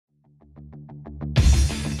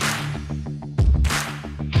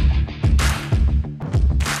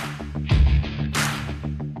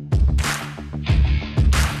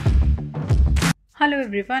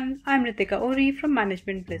everyone, I'm Ritika Ori from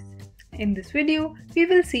Management Bliss. In this video, we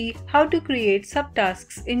will see how to create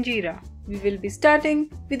subtasks in JIRA. We will be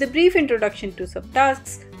starting with a brief introduction to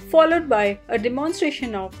subtasks, followed by a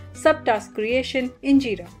demonstration of subtask creation in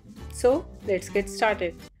JIRA. So, let's get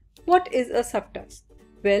started. What is a subtask?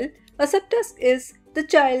 Well, a subtask is the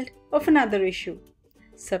child of another issue.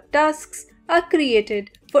 Subtasks are created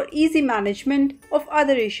for easy management of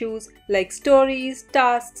other issues like stories,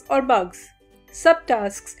 tasks, or bugs.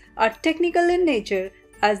 Subtasks are technical in nature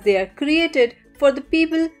as they are created for the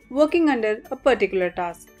people working under a particular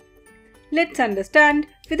task. Let's understand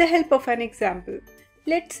with the help of an example.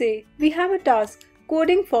 Let's say we have a task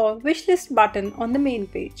coding for wishlist button on the main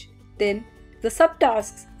page. Then the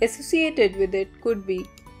subtasks associated with it could be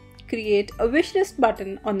create a wishlist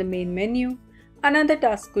button on the main menu. Another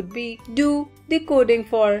task could be do the coding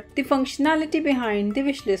for the functionality behind the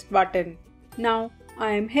wishlist button. Now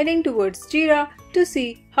I am heading towards JIRA to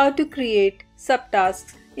see how to create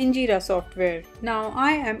subtasks in JIRA software. Now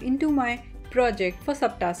I am into my project for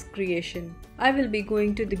subtask creation. I will be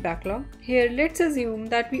going to the backlog. Here let's assume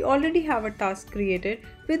that we already have a task created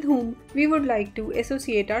with whom we would like to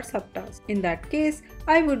associate our subtask. In that case,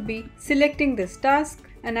 I would be selecting this task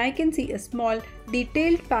and I can see a small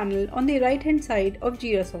detailed panel on the right hand side of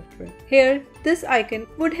JIRA software. Here, this icon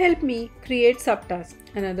would help me create subtasks.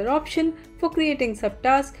 Another option for creating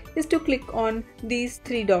subtasks is to click on these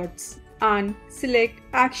three dots and select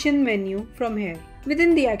Action menu from here.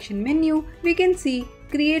 Within the Action menu, we can see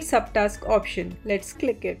Create Subtask option. Let's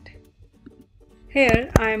click it.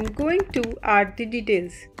 Here, I am going to add the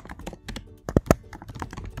details.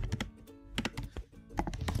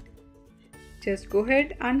 Just go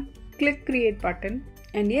ahead and click Create button.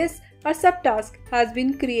 And yes, our subtask has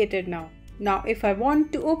been created now. Now if I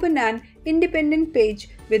want to open an independent page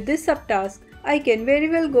with this subtask, I can very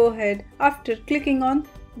well go ahead after clicking on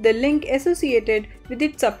the link associated with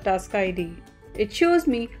its subtask ID. It shows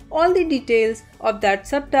me all the details of that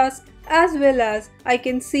subtask as well as I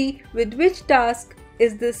can see with which task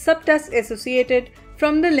is this subtask associated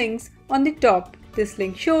from the links on the top. This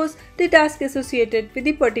link shows the task associated with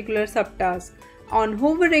the particular subtask. On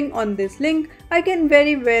hovering on this link, I can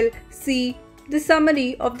very well see the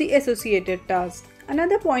summary of the associated task.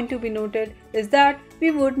 Another point to be noted is that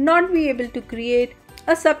we would not be able to create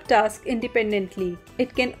a subtask independently.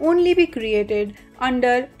 It can only be created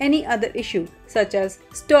under any other issue such as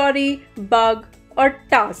story, bug, or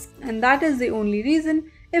task. And that is the only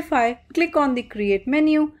reason if I click on the Create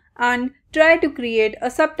menu and try to create a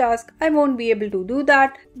subtask, I won't be able to do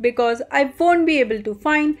that because I won't be able to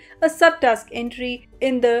find a subtask entry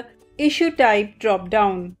in the issue type drop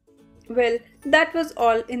down. Well, that was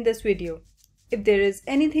all in this video. If there is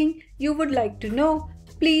anything you would like to know,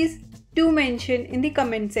 please do mention in the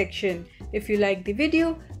comment section. If you like the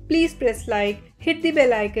video, please press like, hit the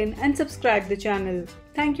bell icon and subscribe the channel.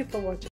 Thank you for watching.